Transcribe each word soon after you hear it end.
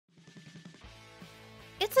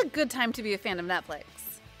It's a good time to be a fan of Netflix.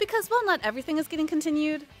 Because while not everything is getting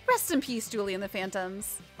continued, rest in peace, Julie and the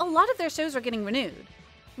Phantoms, a lot of their shows are getting renewed.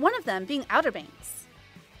 One of them being Outer Banks.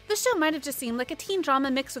 The show might have just seemed like a teen drama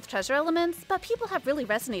mixed with treasure elements, but people have really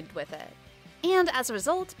resonated with it. And as a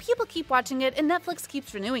result, people keep watching it and Netflix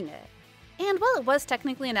keeps renewing it. And while it was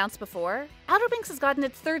technically announced before, Outer Banks has gotten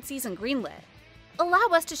its third season greenlit. Allow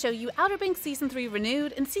us to show you Outer Banks Season 3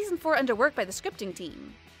 renewed and Season 4 under work by the scripting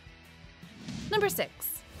team. Number 6.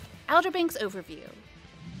 Outer Banks Overview.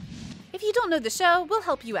 If you don't know the show, we'll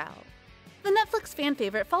help you out. The Netflix fan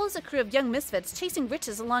favorite follows a crew of young misfits chasing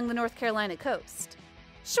riches along the North Carolina coast.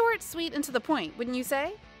 Short, sweet, and to the point, wouldn't you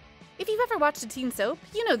say? If you've ever watched a teen soap,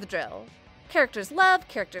 you know the drill. Characters love,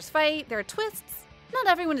 characters fight, there are twists, not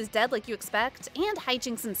everyone is dead like you expect, and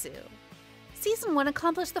hijinks ensue. Season 1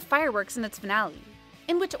 accomplished the fireworks in its finale,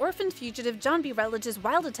 in which orphaned fugitive John B. Rutledge's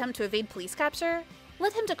wild attempt to evade police capture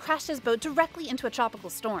led him to crash his boat directly into a tropical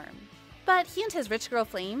storm. But he and his rich girl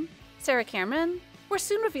flame, Sarah Cameron, were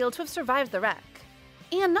soon revealed to have survived the wreck.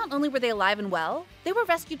 And not only were they alive and well, they were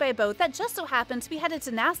rescued by a boat that just so happened to be headed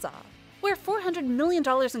to Nassau, where $400 million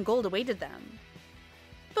in gold awaited them.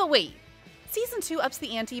 But wait, Season 2 ups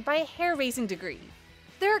the ante by a hair-raising degree.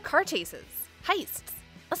 There are car chases, heists,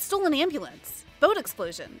 a stolen ambulance, boat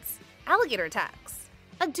explosions, alligator attacks,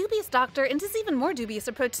 a dubious doctor and his even more dubious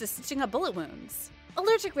approach to stitching up bullet wounds,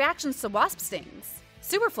 allergic reactions to wasp stings,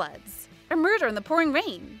 sewer floods, a murder in the pouring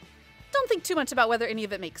rain. Don't think too much about whether any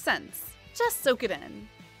of it makes sense. Just soak it in.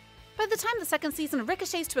 By the time the second season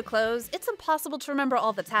ricochets to a close, it's impossible to remember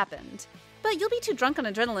all that's happened, but you'll be too drunk on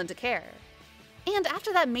adrenaline to care. And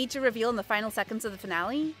after that major reveal in the final seconds of the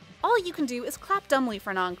finale, all you can do is clap dumbly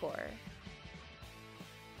for an encore.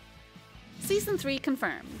 Season 3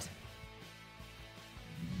 confirmed.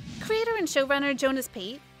 Creator and showrunner Jonas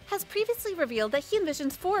Pate has previously revealed that he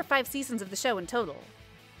envisions 4 or 5 seasons of the show in total.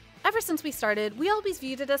 Ever since we started, we always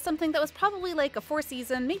viewed it as something that was probably like a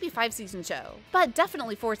 4-season, maybe 5-season show, but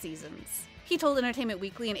definitely 4 seasons, he told Entertainment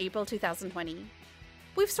Weekly in April 2020.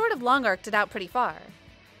 We've sort of long-arced it out pretty far.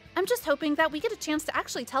 I'm just hoping that we get a chance to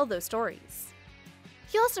actually tell those stories.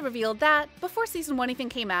 He also revealed that, before Season 1 even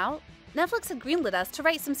came out, Netflix had greenlit us to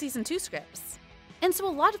write some Season 2 scripts. And so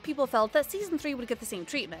a lot of people felt that Season 3 would get the same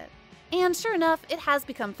treatment. And sure enough, it has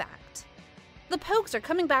become fact. The Pogues are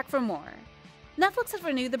coming back for more. Netflix has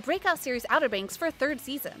renewed the breakout series Outer Banks for a 3rd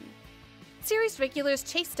season. Series regulars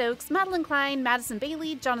Chase Stokes, Madeline Klein, Madison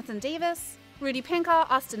Bailey, Jonathan Davis, Rudy Pankow,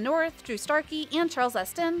 Austin North, Drew Starkey, and Charles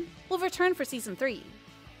Eston will return for Season 3.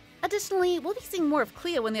 Additionally, we'll be seeing more of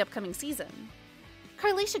Cleo in the upcoming season.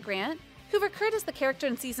 Carlacia Grant, who recurred as the character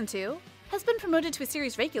in Season 2, has been promoted to a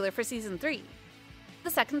series regular for Season 3. The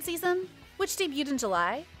second season, which debuted in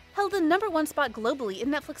July, held the #1 spot globally in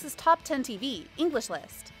Netflix's Top 10 TV English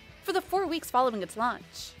list for the 4 weeks following its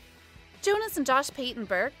launch. Jonas and Josh Pate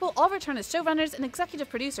Burke will all return as showrunners and executive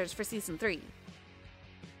producers for Season 3.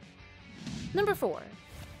 Number 4.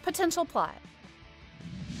 Potential plot.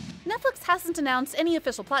 Netflix hasn't announced any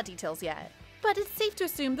official plot details yet, but it's safe to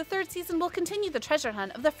assume the 3rd season will continue the treasure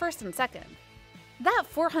hunt of the 1st and 2nd. That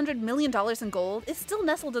 $400 million in gold is still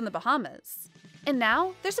nestled in the Bahamas. And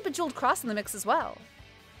now, there's a bejeweled cross in the mix as well.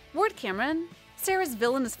 Ward Cameron, Sarah's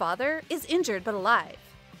villainous father, is injured but alive,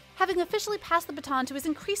 having officially passed the baton to his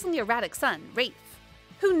increasingly erratic son, Rafe,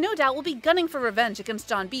 who no doubt will be gunning for revenge against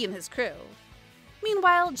John B. and his crew.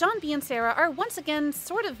 Meanwhile, John B. and Sarah are once again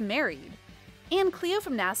sort of married, and Cleo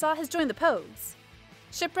from Nassau has joined the Pogues,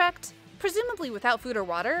 shipwrecked, presumably without food or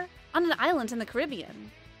water, on an island in the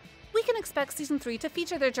Caribbean. We can expect Season 3 to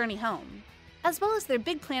feature their journey home, as well as their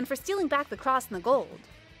big plan for stealing back the cross and the gold.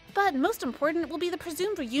 But most important will be the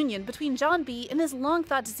presumed reunion between John B. and his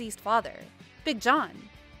long-thought-deceased father, Big John,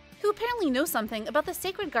 who apparently knows something about the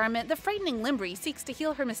sacred garment the frightening Limbri seeks to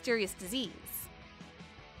heal her mysterious disease.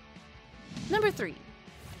 Number 3.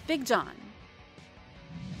 Big John.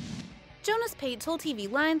 Jonas Pate told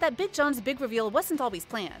TV Line that Big John's big reveal wasn't always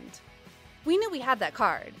planned. We knew we had that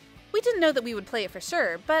card. We didn't know that we would play it for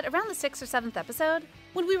sure, but around the 6th or 7th episode,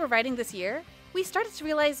 when we were writing this year, we started to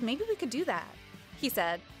realize maybe we could do that, he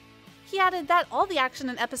said. He added that all the action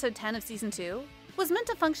in episode 10 of Season 2 was meant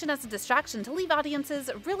to function as a distraction to leave audiences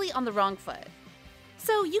really on the wrong foot.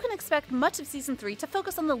 So you can expect much of Season 3 to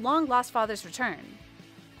focus on the long-lost father's return.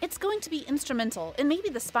 It's going to be instrumental and maybe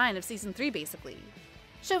the spine of Season 3 basically.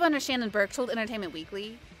 Showrunner Shannon Burke told Entertainment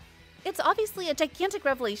Weekly, "It's obviously a gigantic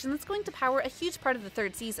revelation that's going to power a huge part of the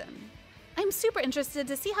 3rd season. I'm super interested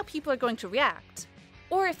to see how people are going to react,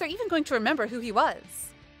 or if they're even going to remember who he was."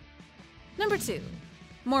 Number 2.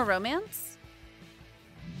 More romance?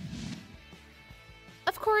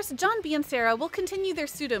 Of course, John B. and Sarah will continue their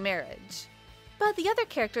pseudo-marriage. But the other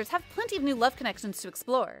characters have plenty of new love connections to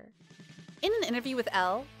explore. In an interview with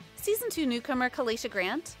Elle, Season 2 newcomer Kalaisha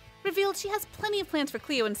Grant revealed she has plenty of plans for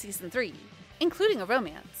Cleo in Season 3, including a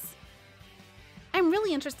romance. "I'm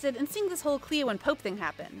really interested in seeing this whole Cleo and Pope thing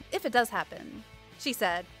happen, if it does happen," she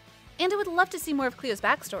said, "and I would love to see more of Cleo's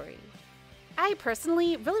backstory. I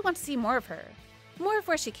personally really want to see more of her, more of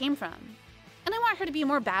where she came from, and I want her to be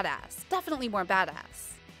more badass, definitely more badass."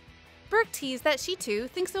 Burke teased that she too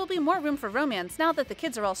thinks there will be more room for romance now that the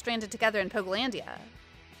kids are all stranded together in Pogolandia.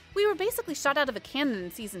 "We were basically shot out of a cannon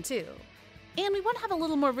in Season 2, and we want to have a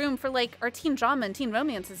little more room for our teen drama and teen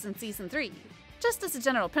romances in Season 3, just as a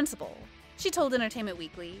general principle," she told Entertainment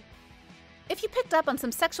Weekly. If you picked up on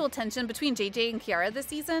some sexual tension between JJ and Kiara this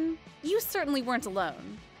season, you certainly weren't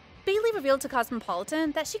alone. Bailey revealed to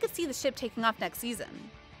Cosmopolitan that she could see the ship taking off next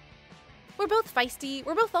season. "We're both feisty,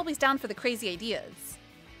 we're both always down for the crazy ideas.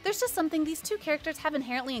 There's just something these two characters have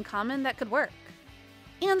inherently in common that could work.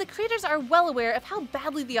 And the creators are well aware of how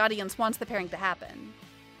badly the audience wants the pairing to happen."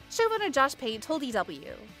 Showrunner Josh Pate told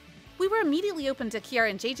EW, "We were immediately open to Kiara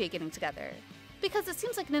and JJ getting together, because it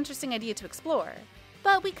seems like an interesting idea to explore,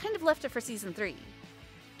 but we kind of left it for Season 3.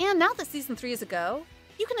 And now that Season 3 is a go,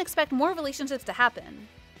 you can expect more relationships to happen,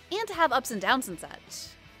 and to have ups and downs and such."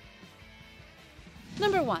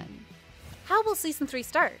 Number 1. How will Season 3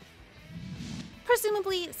 start?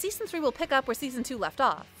 Presumably, Season 3 will pick up where Season 2 left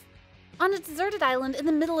off, on a deserted island in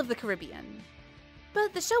the middle of the Caribbean.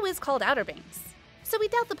 But the show is called Outer Banks, so we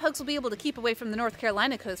doubt the Pogues will be able to keep away from the North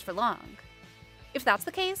Carolina coast for long. If that's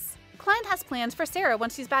the case, Klein has plans for Sarah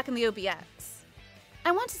once she's back in the OBX.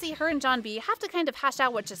 "I want to see her and John B have to kind of hash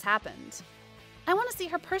out what just happened. I want to see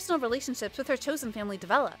her personal relationships with her chosen family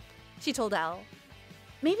develop," she told Elle.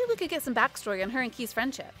 "Maybe we could get some backstory on her and Key's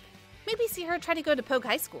friendship. Maybe see her try to go to Pogue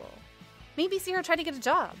High School. Maybe see her try to get a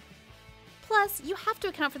job. Plus, you have to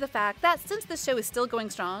account for the fact that since this show is still going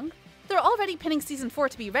strong, they're already pinning Season 4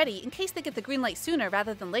 to be ready in case they get the green light sooner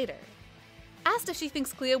rather than later." Asked if she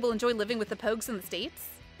thinks Cleo will enjoy living with the Pogues in the States,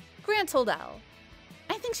 Grant told Elle,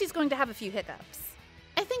 "I think she's going to have a few hiccups.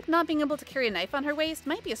 I think not being able to carry a knife on her waist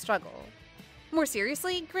might be a struggle." More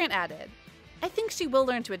seriously, Grant added, "I think she will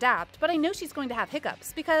learn to adapt, but I know she's going to have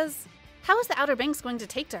hiccups because how is the Outer Banks going to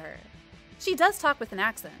take to her? She does talk with an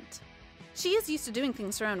accent. She is used to doing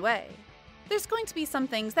things her own way. There's going to be some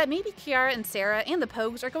things that maybe Kiara and Sarah and the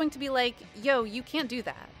Pogues are going to be like, 'Yo, you can't do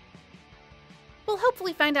that.'" We'll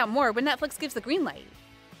hopefully find out more when Netflix gives the green light.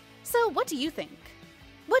 So what do you think?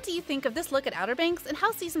 What do you think of this look at Outer Banks and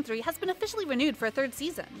how Season 3 has been officially renewed for a 3rd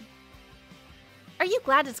season? Are you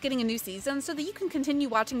glad it's getting a new season so that you can continue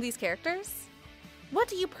watching these characters? What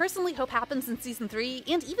do you personally hope happens in Season 3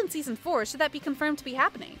 and even Season 4 should that be confirmed to be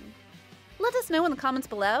happening? Let us know in the comments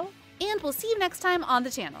below, and we'll see you next time on the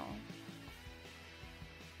channel.